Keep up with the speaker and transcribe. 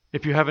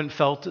If you haven't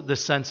felt the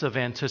sense of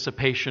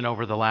anticipation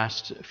over the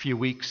last few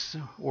weeks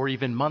or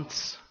even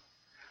months,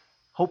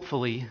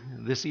 hopefully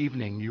this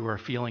evening you are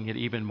feeling it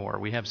even more.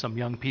 We have some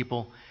young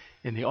people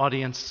in the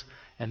audience,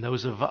 and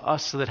those of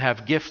us that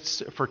have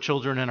gifts for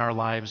children in our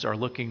lives are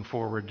looking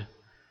forward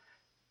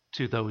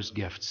to those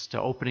gifts, to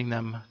opening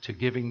them, to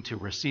giving, to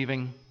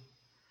receiving.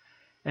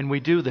 And we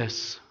do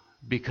this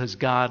because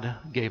God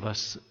gave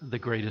us the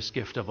greatest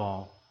gift of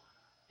all,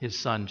 His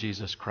Son,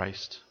 Jesus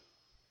Christ.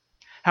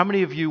 How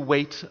many of you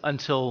wait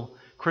until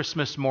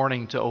Christmas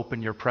morning to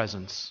open your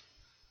presents?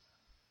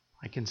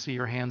 I can see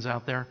your hands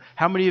out there.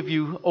 How many of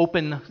you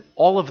open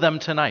all of them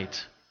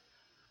tonight?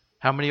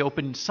 How many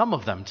open some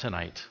of them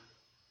tonight?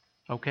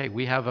 Okay,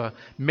 we have a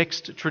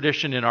mixed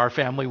tradition in our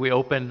family. We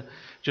open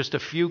just a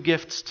few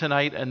gifts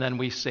tonight, and then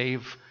we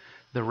save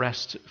the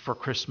rest for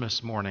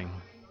Christmas morning.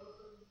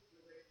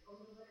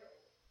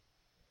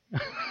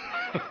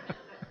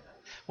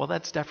 Well,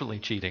 that's definitely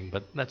cheating,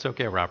 but that's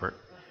okay, Robert.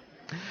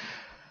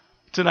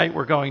 Tonight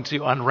we're going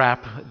to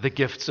unwrap the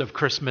gifts of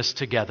Christmas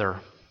together.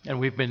 And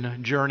we've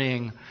been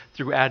journeying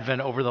through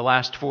Advent over the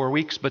last 4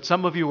 weeks, but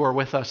some of you are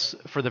with us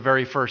for the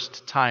very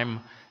first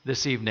time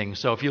this evening.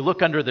 So if you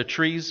look under the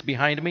trees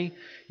behind me,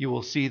 you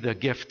will see the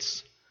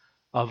gifts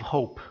of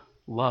hope,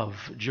 love,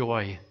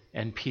 joy,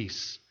 and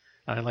peace.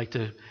 And I'd like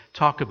to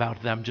talk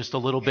about them just a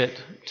little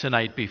bit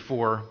tonight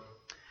before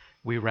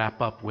we wrap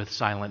up with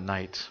Silent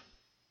Night.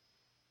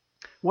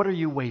 What are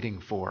you waiting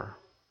for?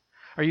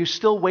 Are you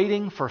still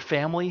waiting for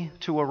family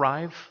to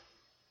arrive?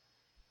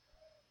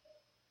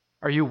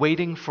 Are you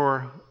waiting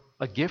for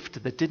a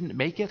gift that didn't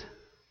make it?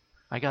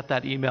 I got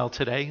that email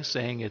today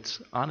saying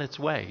it's on its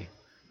way.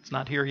 It's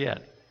not here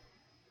yet.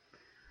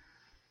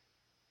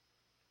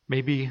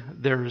 Maybe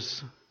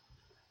there's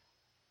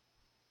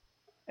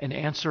an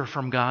answer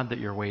from God that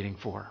you're waiting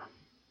for.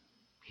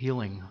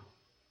 Healing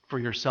for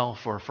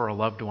yourself or for a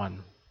loved one.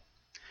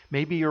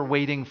 Maybe you're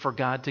waiting for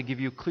God to give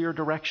you clear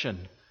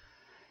direction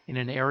in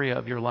an area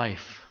of your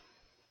life.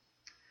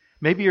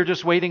 Maybe you're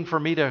just waiting for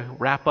me to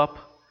wrap up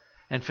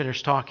and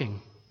finish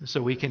talking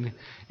so we can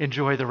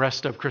enjoy the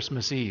rest of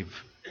Christmas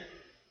Eve.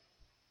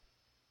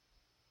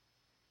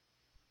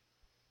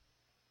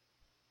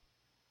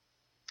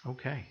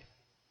 Okay.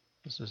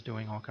 This is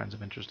doing all kinds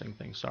of interesting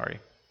things. Sorry.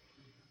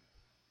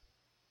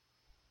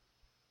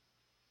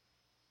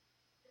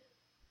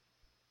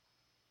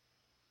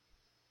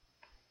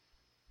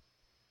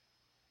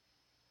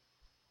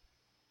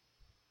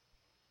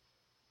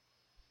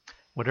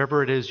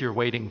 Whatever it is you're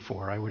waiting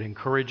for, I would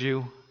encourage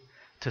you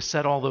to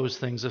set all those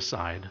things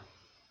aside.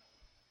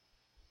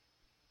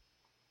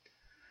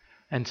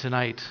 And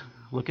tonight,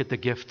 look at the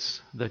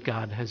gifts that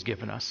God has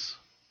given us.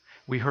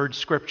 We heard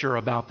scripture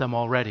about them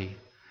already.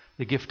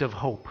 The gift of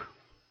hope.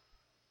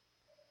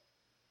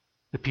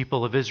 The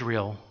people of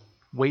Israel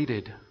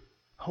waited,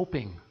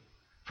 hoping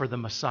for the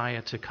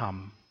Messiah to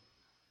come.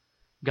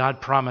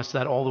 God promised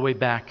that all the way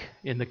back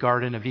in the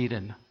Garden of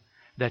Eden,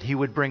 that He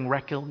would bring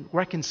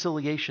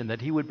reconciliation,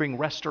 that He would bring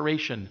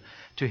restoration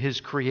to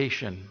His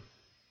creation.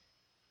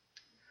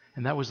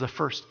 And that was the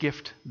first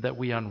gift that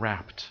we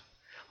unwrapped,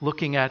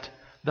 looking at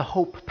the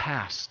hope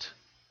past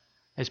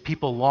as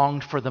people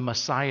longed for the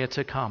Messiah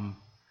to come.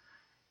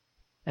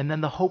 And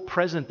then the hope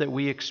present that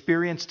we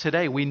experience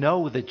today. We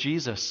know that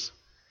Jesus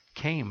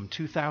came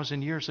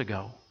 2,000 years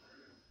ago.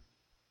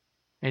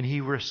 And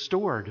He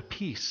restored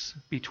peace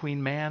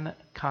between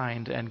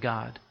mankind and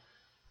God.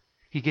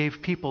 He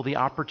gave people the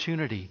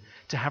opportunity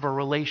to have a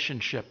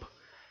relationship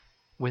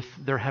with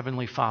their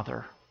Heavenly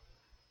Father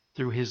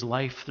through His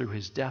life, through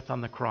His death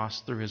on the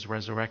cross, through His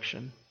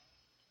resurrection.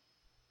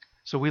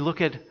 So we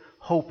look at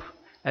hope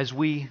as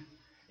we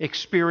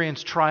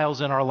experience trials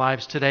in our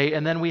lives today,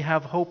 and then we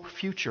have hope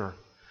future,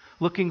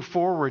 looking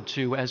forward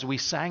to, as we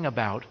sang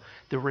about,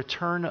 the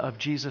return of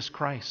Jesus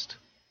Christ,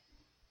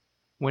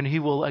 when He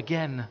will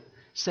again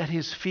set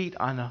His feet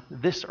on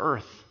this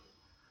earth,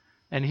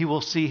 and He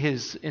will see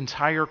His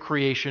entire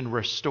creation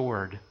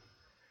restored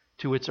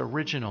to its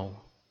original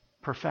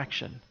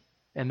perfection,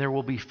 and there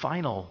will be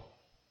final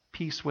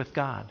peace with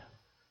God.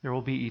 There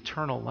will be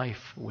eternal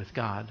life with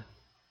God.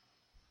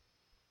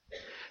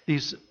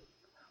 These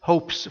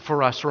hopes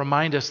for us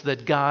remind us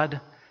that God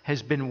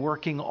has been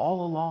working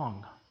all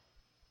along.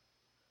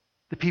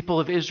 The people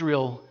of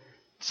Israel,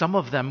 some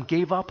of them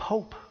gave up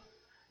hope,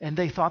 and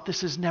they thought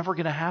this is never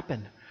going to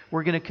happen.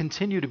 We're going to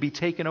continue to be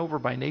taken over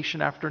by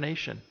nation after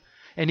nation.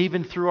 And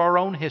even through our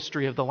own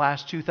history of the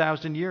last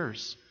 2,000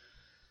 years,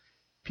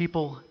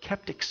 people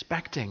kept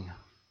expecting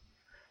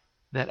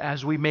that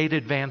as we made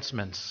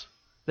advancements,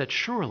 that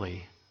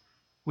surely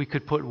we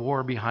could put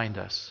war behind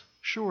us.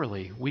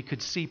 Surely we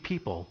could see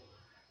people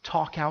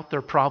talk out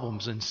their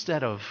problems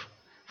instead of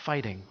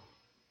fighting.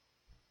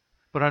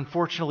 But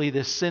unfortunately,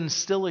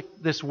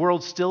 this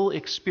world still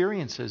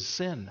experiences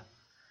sin,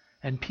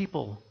 and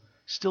people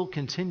still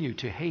continue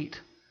to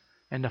hate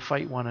and to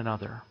fight one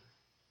another.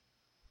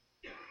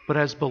 But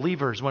as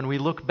believers, when we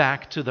look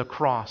back to the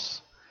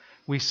cross,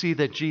 we see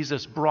that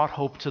Jesus brought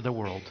hope to the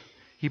world.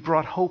 He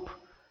brought hope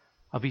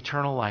of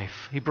eternal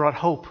life. He brought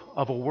hope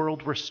of a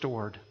world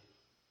restored.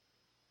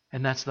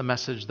 And that's the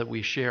message that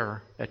we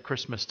share at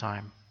Christmas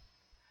time.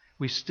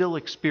 We still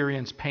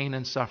experience pain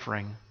and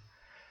suffering,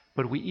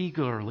 but we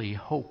eagerly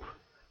hope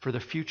for the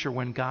future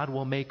when God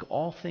will make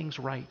all things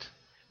right,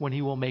 when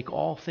He will make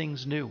all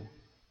things new.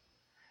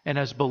 And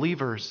as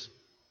believers,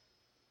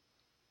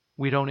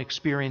 we don't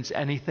experience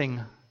anything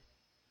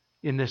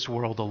in this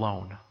world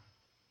alone.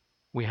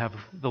 We have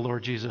the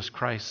Lord Jesus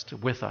Christ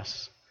with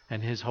us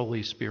and His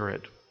Holy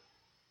Spirit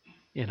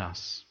in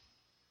us.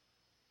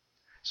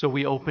 So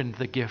we opened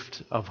the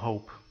gift of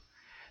hope.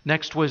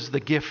 Next was the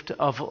gift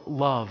of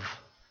love.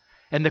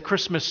 And the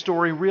Christmas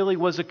story really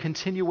was a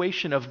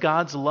continuation of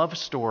God's love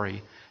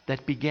story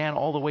that began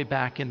all the way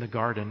back in the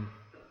garden.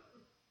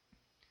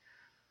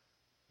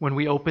 When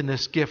we open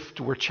this gift,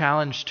 we're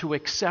challenged to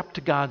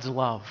accept God's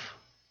love,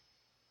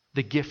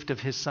 the gift of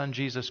His Son,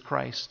 Jesus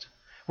Christ.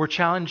 We're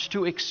challenged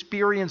to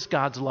experience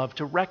God's love,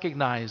 to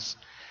recognize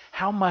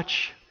how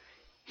much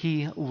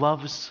He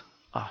loves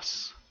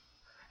us.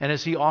 And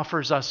as He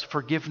offers us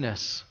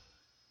forgiveness,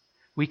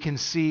 we can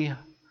see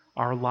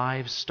our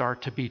lives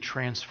start to be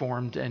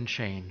transformed and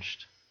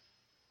changed.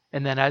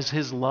 And then as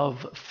His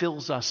love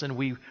fills us and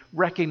we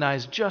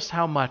recognize just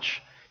how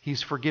much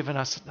He's forgiven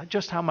us,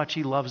 just how much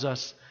He loves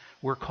us,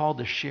 we're called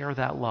to share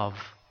that love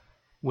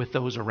with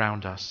those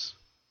around us,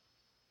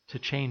 to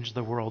change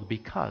the world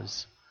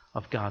because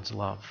of God's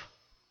love.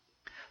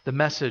 The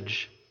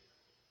message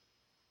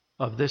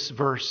of this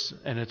verse,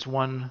 and it's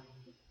one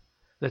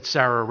that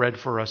Sarah read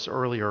for us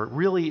earlier,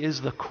 really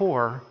is the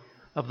core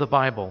of the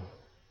Bible.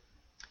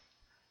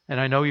 And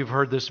I know you've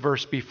heard this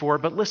verse before,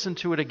 but listen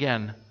to it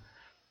again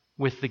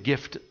with the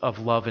gift of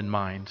love in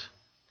mind.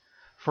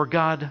 For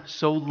God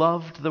so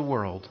loved the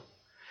world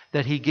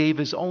that He gave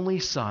His only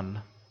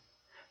Son,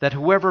 that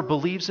whoever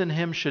believes in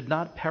Him should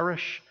not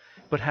perish,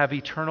 but have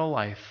eternal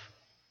life.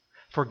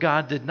 For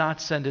God did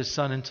not send His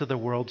Son into the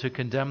world to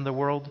condemn the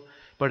world,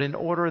 but in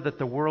order that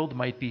the world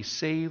might be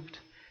saved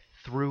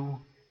through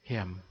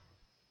Him.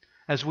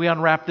 As we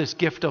unwrap this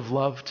gift of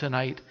love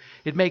tonight,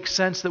 it makes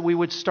sense that we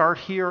would start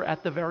here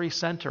at the very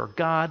center.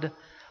 God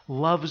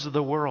loves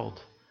the world.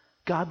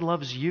 God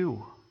loves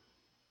you,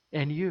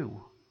 and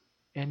you,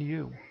 and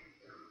you.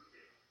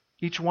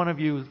 Each one of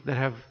you that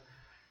have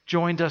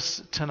joined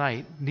us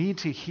tonight need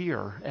to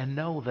hear and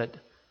know that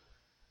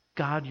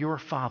God, your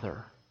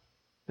Father,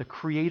 the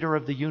Creator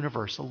of the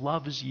universe,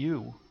 loves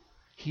you.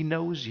 He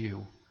knows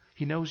you.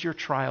 He knows your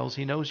trials.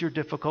 He knows your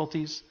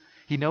difficulties.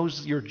 He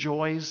knows your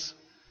joys.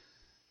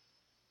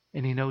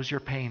 And He knows your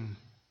pain.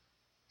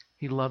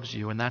 He loves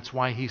you, and that's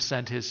why He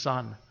sent His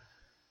Son.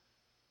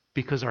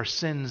 Because our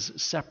sins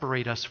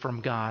separate us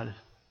from God,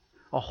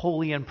 a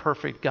holy and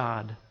perfect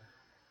God.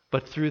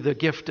 But through the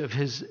gift of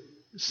His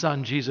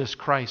Son, Jesus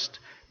Christ,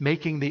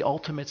 making the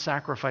ultimate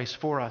sacrifice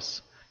for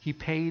us, He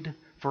paid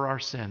for our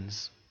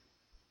sins.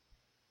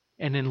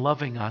 And in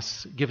loving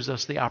us, gives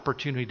us the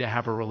opportunity to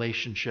have a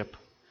relationship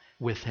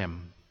with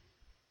Him.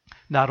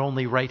 Not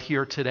only right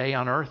here today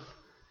on earth,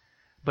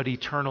 but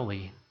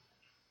eternally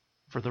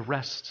for the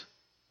rest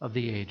of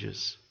the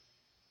ages.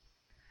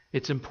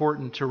 It's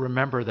important to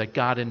remember that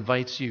God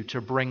invites you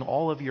to bring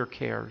all of your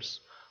cares,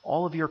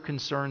 all of your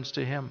concerns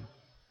to Him.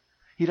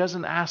 He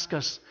doesn't ask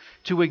us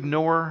to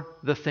ignore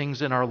the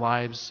things in our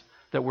lives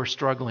that we're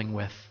struggling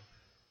with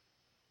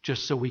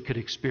just so we could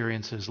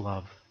experience His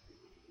love.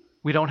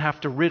 We don't have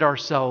to rid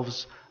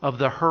ourselves of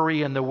the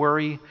hurry and the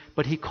worry,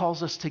 but He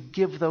calls us to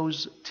give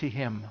those to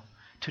Him,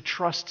 to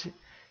trust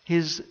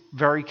His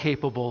very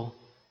capable,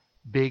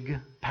 big,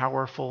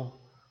 powerful,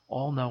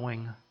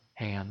 all-knowing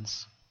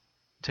hands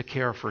to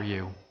care for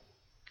you.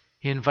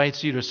 He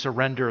invites you to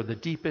surrender the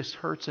deepest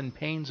hurts and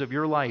pains of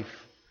your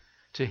life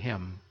to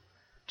Him,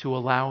 to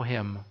allow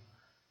Him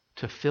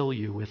to fill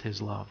you with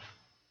His love.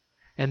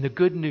 And the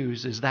good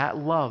news is that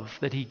love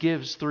that He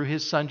gives through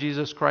His Son,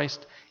 Jesus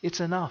Christ, it's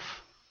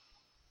enough.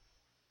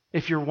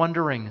 If you're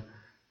wondering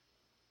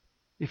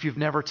if you've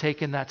never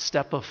taken that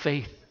step of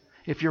faith,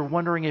 if you're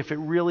wondering if it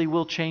really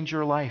will change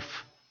your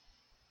life,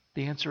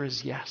 the answer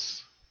is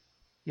yes.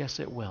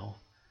 Yes, it will.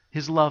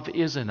 His love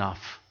is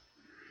enough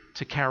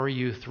to carry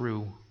you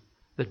through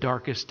the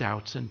darkest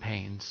doubts and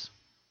pains,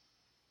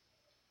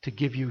 to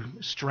give you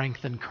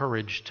strength and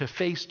courage to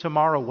face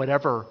tomorrow,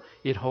 whatever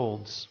it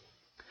holds.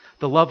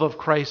 The love of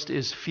Christ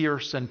is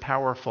fierce and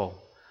powerful.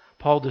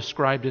 Paul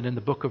described it in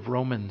the book of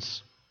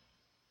Romans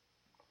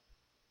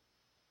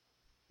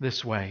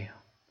this way: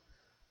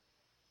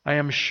 I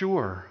am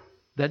sure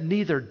that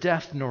neither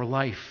death nor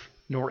life,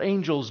 nor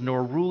angels,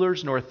 nor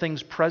rulers, nor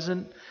things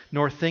present,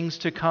 nor things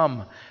to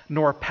come,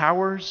 nor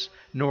powers,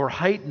 nor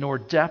height, nor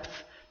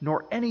depth,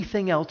 nor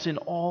anything else in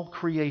all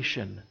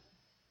creation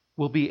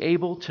will be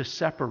able to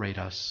separate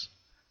us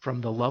from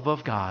the love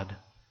of God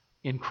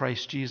in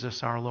Christ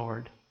Jesus our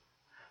Lord.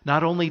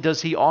 Not only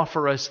does He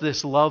offer us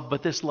this love,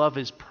 but this love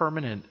is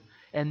permanent,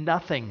 and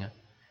nothing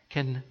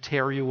can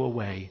tear you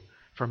away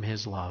from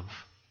His love.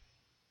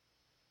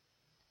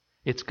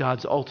 It's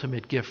God's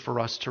ultimate gift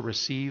for us to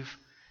receive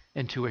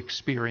and to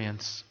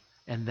experience,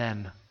 and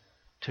then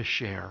to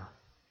share.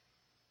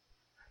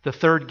 The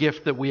third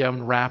gift that we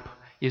unwrap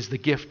is the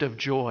gift of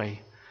joy.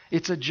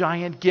 It's a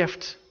giant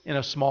gift in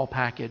a small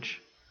package.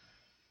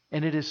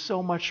 And it is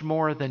so much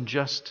more than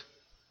just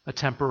a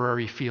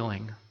temporary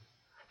feeling.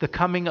 The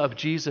coming of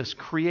Jesus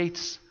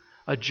creates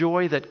a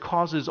joy that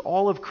causes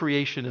all of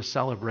creation to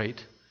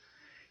celebrate.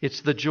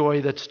 It's the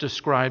joy that's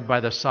described by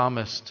the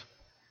psalmist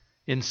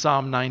in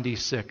Psalm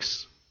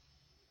 96.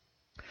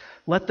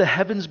 Let the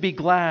heavens be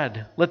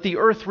glad, let the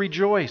earth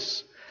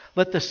rejoice,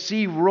 let the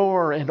sea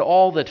roar and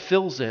all that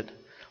fills it,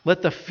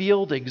 let the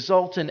field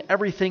exult and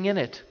everything in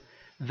it.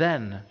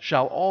 Then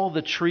shall all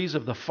the trees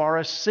of the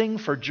forest sing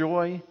for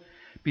joy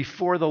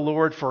before the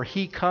Lord, for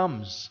he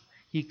comes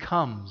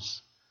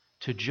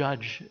to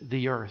judge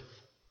the earth.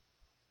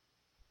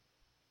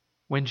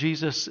 When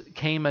Jesus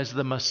came as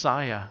the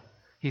Messiah,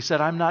 he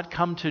said, I'm not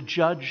come to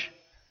judge,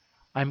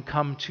 I'm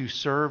come to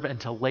serve and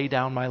to lay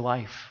down my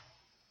life.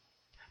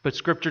 But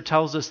Scripture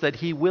tells us that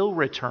he will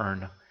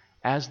return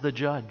as the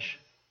judge.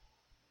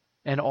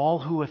 And all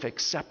who have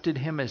accepted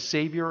him as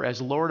Savior,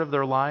 as Lord of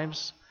their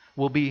lives,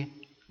 will be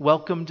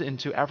welcomed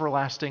into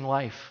everlasting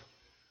life.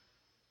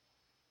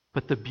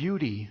 But the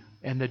beauty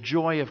and the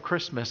joy of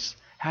Christmas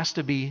has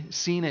to be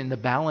seen in the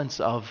balance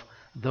of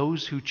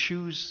those who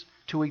choose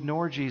to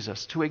ignore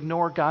Jesus, to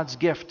ignore God's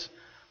gift,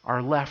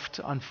 are left,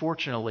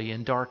 unfortunately,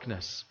 in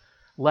darkness,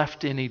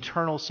 left in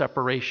eternal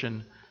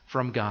separation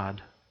from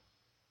God.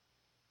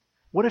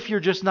 What if you're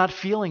just not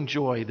feeling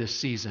joy this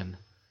season?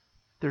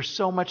 There's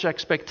so much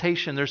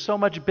expectation, there's so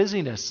much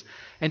busyness,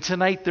 and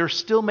tonight there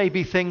still may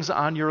be things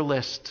on your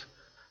list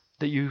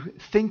that you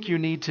think you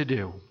need to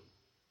do.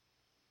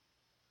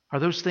 Are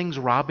those things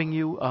robbing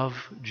you of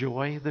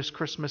joy this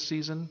Christmas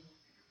season?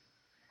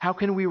 How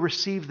can we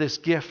receive this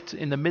gift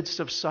in the midst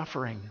of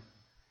suffering,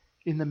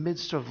 in the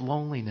midst of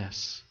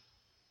loneliness,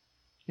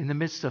 in the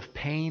midst of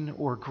pain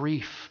or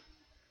grief,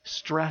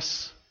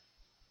 stress,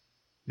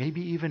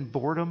 maybe even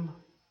boredom,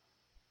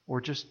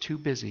 or just too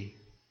busy?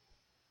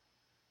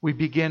 We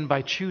begin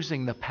by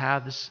choosing the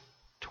paths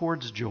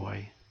towards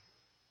joy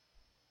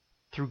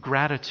through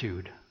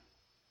gratitude,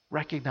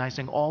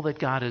 recognizing all that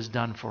God has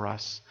done for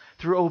us,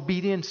 through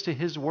obedience to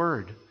his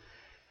word,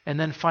 and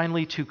then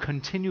finally to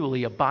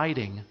continually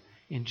abiding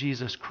in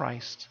Jesus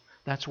Christ.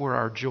 That's where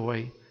our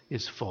joy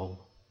is full.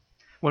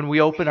 When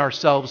we open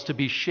ourselves to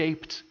be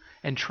shaped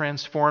and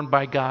transformed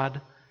by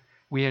God,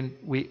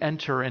 we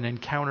enter and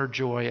encounter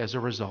joy as a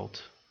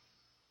result.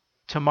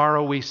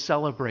 Tomorrow we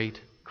celebrate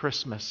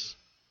Christmas.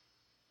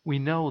 We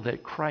know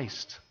that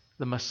Christ,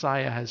 the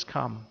Messiah, has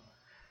come.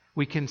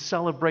 We can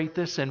celebrate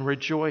this and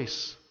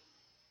rejoice.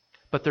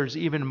 But there's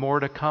even more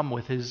to come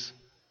with his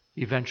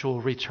eventual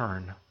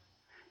return.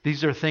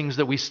 These are things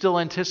that we still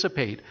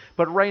anticipate,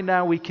 but right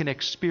now we can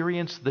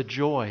experience the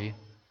joy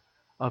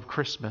of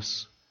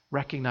Christmas,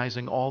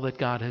 recognizing all that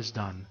God has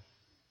done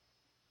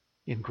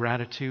in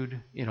gratitude,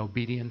 in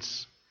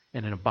obedience,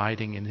 and in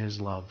abiding in his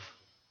love.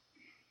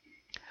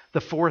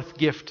 The fourth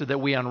gift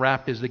that we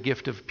unwrap is the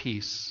gift of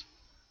peace.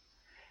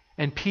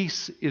 And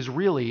peace is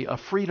really a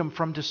freedom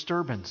from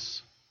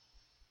disturbance.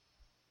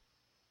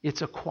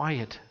 It's a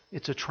quiet,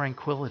 it's a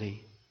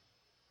tranquility.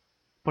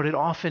 But it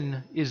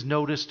often is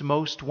noticed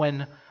most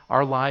when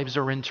our lives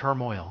are in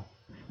turmoil.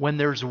 When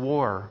there's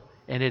war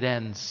and it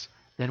ends,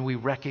 then we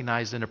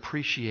recognize and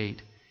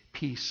appreciate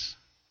peace.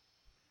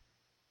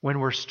 When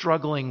we're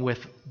struggling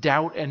with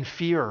doubt and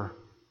fear,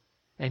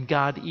 and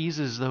God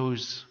eases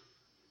those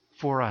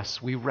for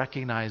us, we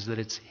recognize that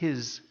it's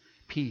his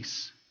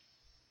peace.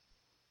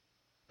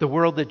 The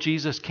world that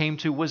Jesus came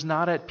to was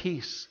not at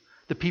peace.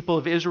 The people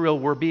of Israel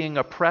were being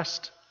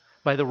oppressed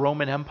by the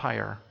Roman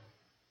Empire.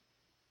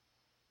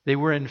 They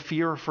were in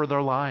fear for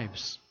their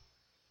lives.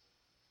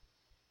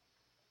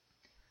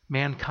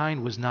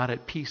 Mankind was not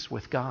at peace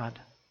with God.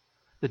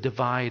 The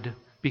divide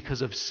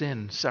because of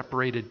sin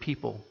separated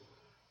people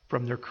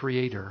from their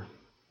Creator.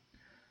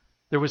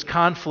 There was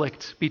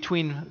conflict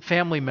between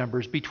family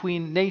members,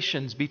 between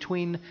nations,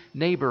 between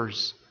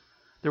neighbors.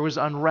 There was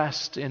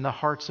unrest in the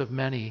hearts of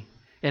many.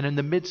 And in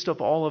the midst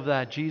of all of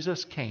that,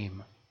 Jesus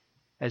came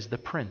as the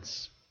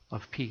Prince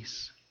of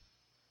Peace.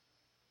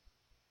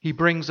 He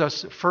brings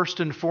us first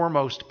and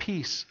foremost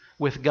peace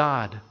with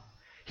God.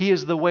 He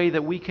is the way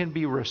that we can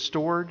be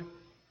restored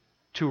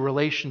to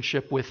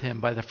relationship with him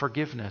by the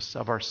forgiveness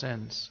of our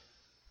sins,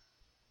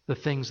 the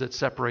things that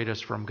separate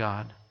us from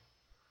God.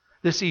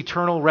 This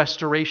eternal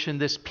restoration,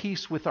 this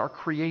peace with our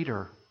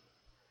Creator,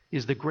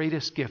 is the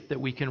greatest gift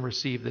that we can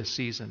receive this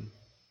season.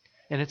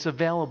 And it's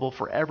available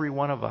for every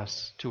one of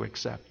us to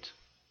accept.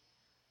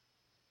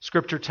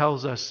 Scripture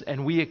tells us,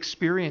 and we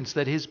experience,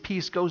 that his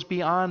peace goes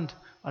beyond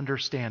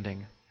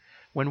understanding.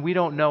 When we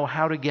don't know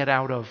how to get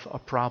out of a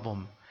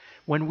problem,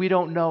 when we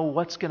don't know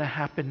what's going to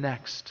happen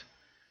next,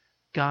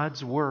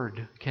 God's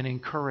word can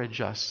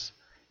encourage us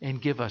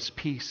and give us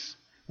peace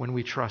when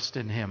we trust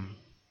in him.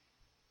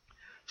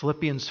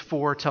 Philippians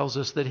 4 tells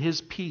us that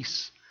his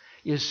peace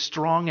is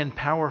strong and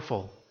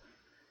powerful.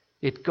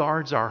 It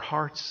guards our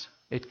hearts,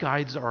 it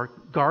guards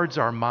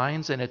our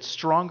minds, and it's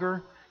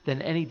stronger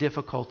than any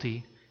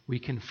difficulty we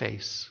can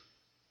face.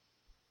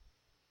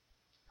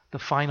 The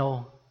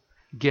final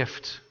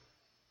gift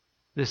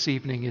this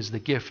evening is the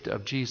gift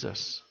of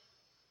Jesus.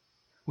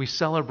 We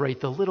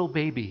celebrate the little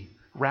baby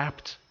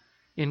wrapped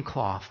in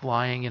cloth,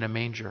 lying in a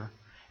manger,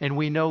 and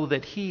we know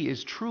that he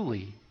is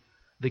truly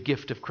the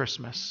gift of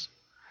Christmas.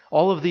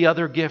 All of the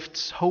other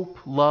gifts, hope,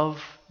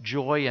 love,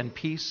 joy, and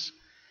peace,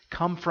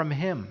 come from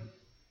him,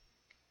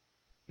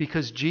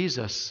 because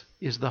Jesus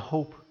is the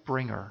hope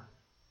bringer.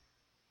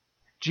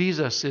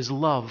 Jesus is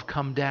love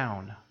come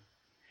down.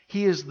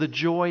 He is the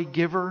joy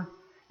giver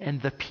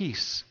and the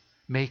peace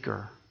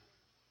maker.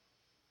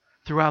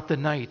 Throughout the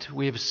night,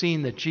 we have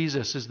seen that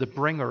Jesus is the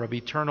bringer of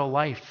eternal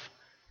life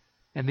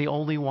and the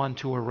only one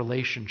to a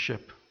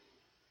relationship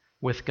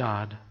with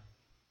God.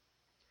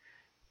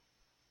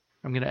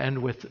 I'm going to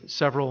end with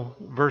several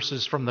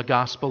verses from the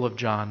Gospel of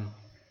John.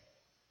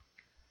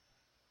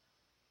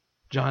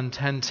 John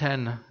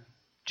 10:10,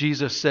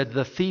 Jesus said,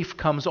 "The thief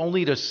comes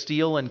only to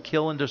steal and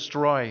kill and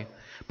destroy,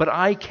 but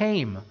I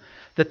came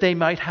that they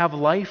might have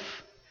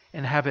life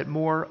and have it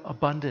more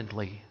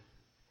abundantly."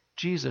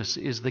 Jesus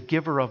is the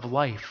giver of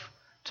life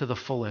to the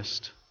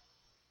fullest.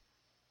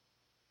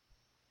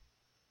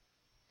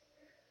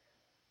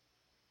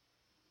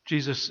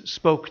 Jesus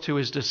spoke to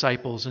his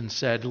disciples and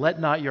said, "Let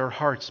not your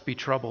hearts be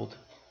troubled.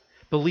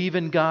 Believe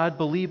in God,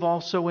 believe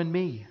also in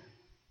me.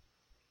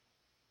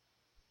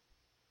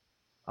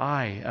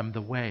 I am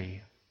the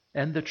way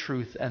and the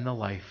truth and the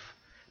life.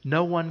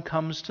 No one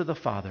comes to the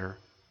Father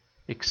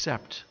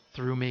except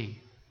through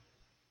me."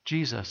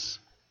 Jesus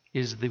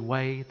is the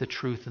way, the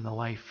truth, and the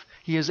life.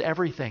 He is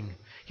everything.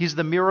 He's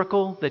the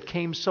miracle that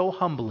came so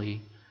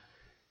humbly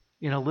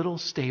in a little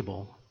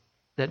stable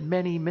that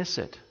many miss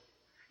it.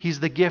 He's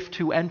the gift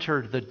who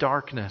entered the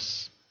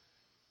darkness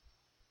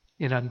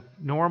in a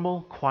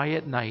normal,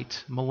 quiet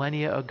night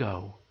millennia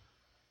ago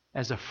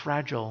as a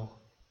fragile,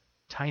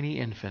 tiny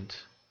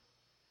infant.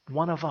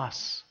 One of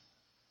us,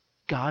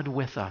 God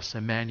with us,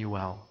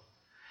 Emmanuel.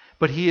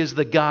 But he is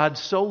the God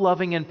so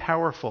loving and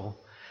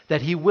powerful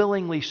that he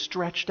willingly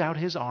stretched out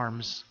his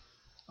arms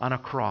on a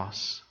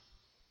cross.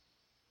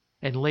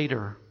 And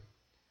later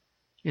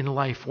in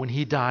life, when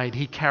he died,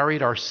 he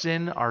carried our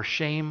sin, our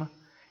shame,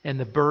 and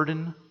the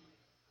burden,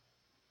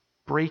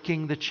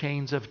 breaking the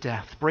chains of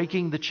death,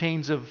 breaking the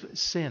chains of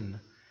sin,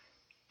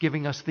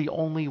 giving us the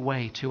only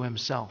way to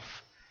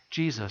himself.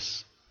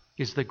 Jesus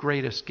is the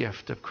greatest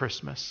gift of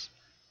Christmas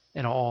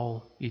in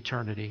all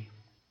eternity.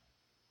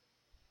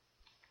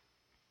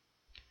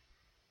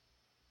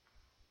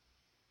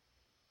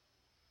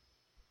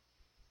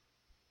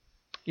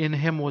 In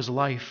him was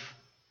life,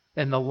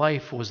 and the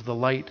life was the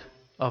light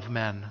of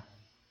men.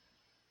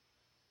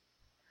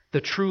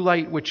 The true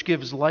light which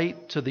gives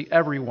light to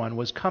everyone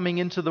was coming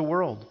into the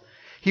world.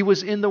 He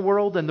was in the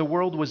world, and the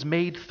world was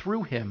made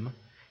through him,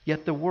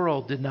 yet the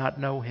world did not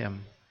know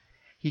him.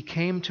 He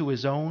came to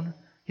his own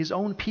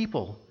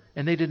people,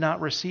 and they did not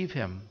receive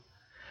him.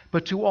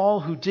 But to all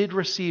who did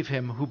receive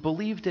him, who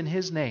believed in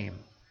his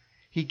name,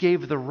 he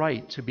gave the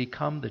right to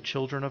become the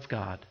children of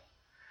God,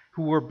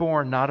 who were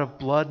born not of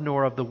blood,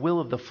 nor of the will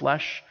of the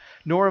flesh,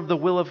 nor of the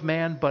will of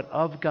man, but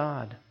of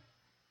God.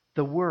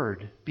 The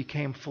Word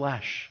became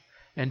flesh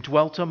and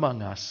dwelt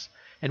among us,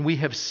 and we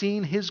have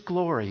seen his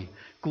glory,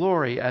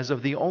 glory as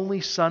of the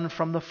only Son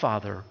from the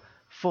Father,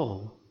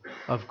 full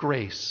of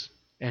grace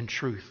and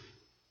truth.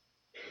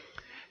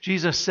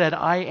 Jesus said,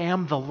 "I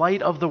am the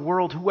light of the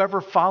world.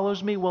 Whoever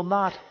follows me will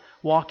not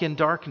walk in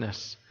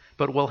darkness,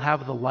 but will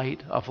have the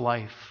light of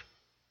life."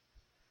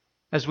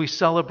 As we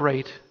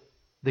celebrate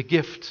the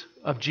gift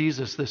of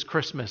Jesus this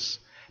Christmas,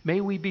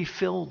 may we be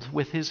filled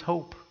with his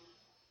hope,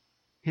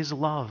 his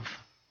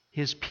love,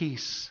 his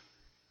peace,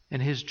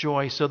 and his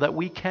joy, so that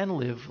we can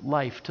live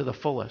life to the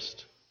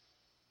fullest.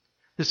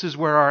 This is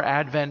where our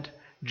Advent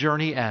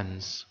journey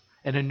ends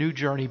and a new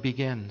journey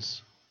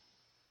begins.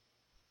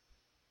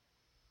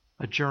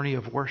 A journey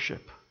of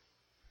worship.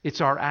 It's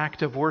our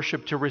act of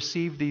worship to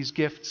receive these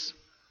gifts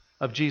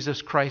of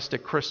Jesus Christ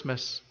at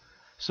Christmas,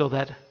 so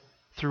that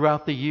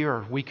throughout the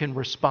year we can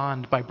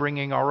respond by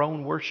bringing our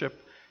own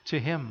worship to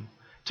him,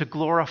 to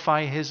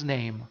glorify his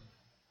name,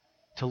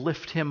 to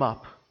lift him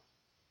up.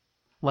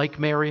 Like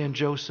Mary and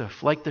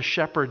Joseph, like the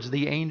shepherds,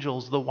 the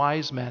angels, the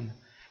wise men,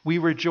 we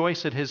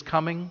rejoice at his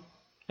coming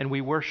and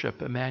we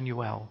worship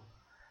Emmanuel,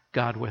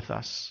 God with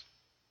us.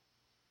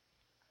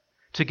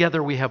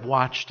 Together we have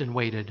watched and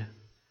waited.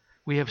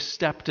 We have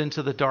stepped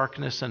into the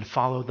darkness and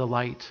followed the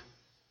light.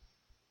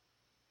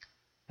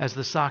 As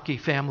the Saki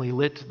family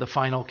lit the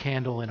final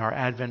candle in our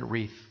Advent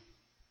wreath,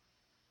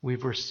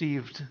 we've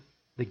received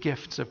the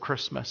gifts of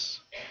Christmas.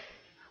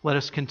 Let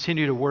us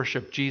continue to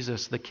worship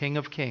Jesus, the King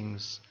of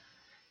Kings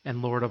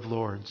and Lord of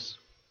Lords.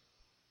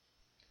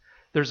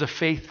 There's a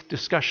faith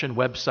discussion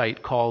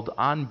website called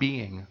On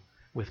Being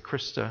with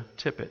Krista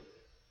Tippett.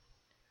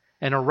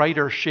 And a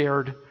writer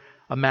shared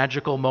a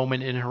magical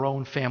moment in her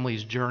own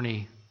family's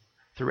journey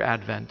through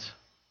Advent.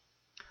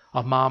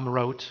 A mom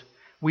wrote,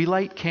 "We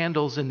light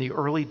candles in the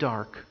early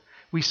dark.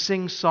 We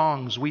sing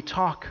songs. We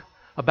talk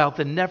about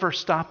the never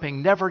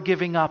stopping, never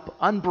giving up,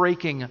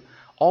 unbreaking,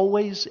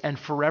 always and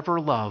forever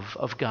love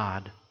of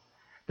God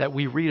that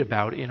we read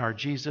about in our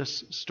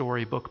Jesus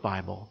Storybook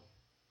Bible.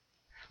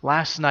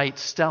 Last night,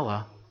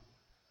 Stella,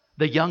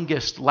 the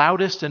youngest,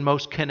 loudest, and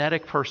most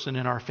kinetic person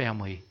in our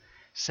family,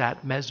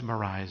 sat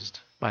mesmerized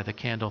by the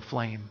candle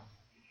flame.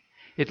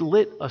 It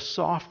lit a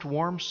soft,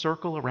 warm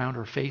circle around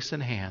her face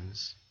and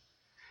hands.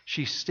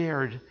 She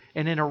stared,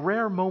 and in a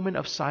rare moment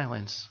of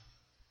silence,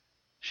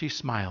 she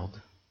smiled.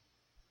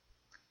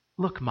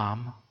 "Look,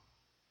 Mom,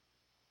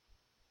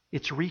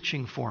 it's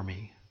reaching for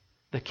me.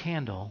 The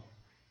candle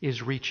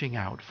is reaching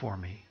out for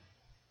me."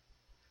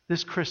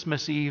 This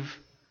Christmas Eve,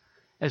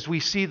 as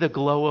we see the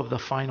glow of the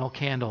final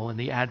candle in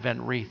the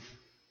Advent wreath,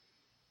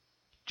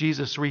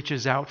 Jesus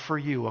reaches out for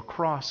you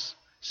across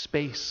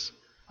space,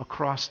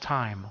 across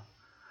time.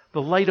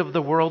 The light of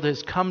the world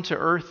has come to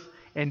earth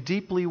and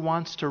deeply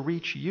wants to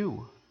reach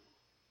you,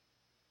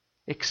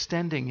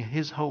 extending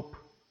his hope,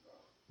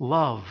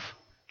 love,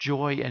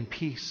 joy, and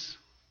peace.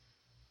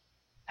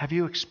 Have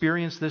you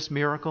experienced this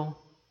miracle?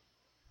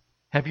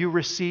 Have you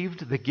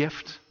received the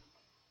gift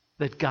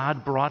that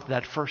God brought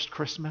that first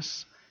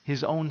Christmas,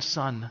 his own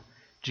Son,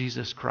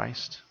 Jesus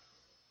Christ?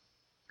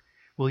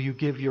 Will you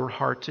give your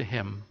heart to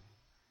him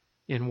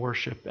in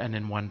worship and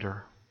in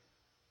wonder?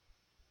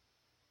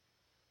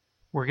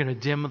 We're going to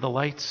dim the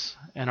lights,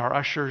 and our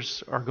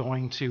ushers are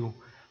going to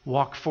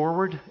walk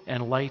forward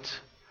and light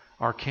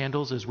our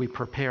candles as we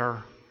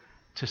prepare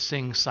to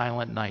sing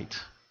Silent Night.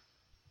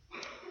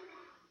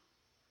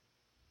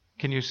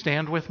 Can you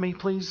stand with me,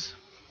 please?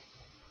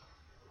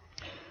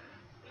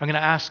 I'm going to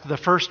ask the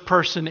first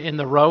person in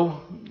the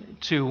row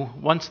to,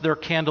 once their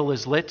candle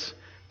is lit,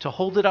 to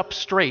hold it up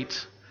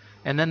straight,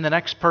 and then the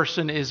next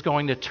person is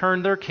going to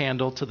turn their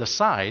candle to the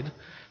side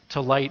to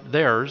light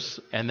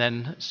theirs and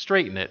then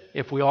straighten it.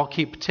 If we all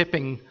keep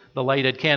tipping the lighted candle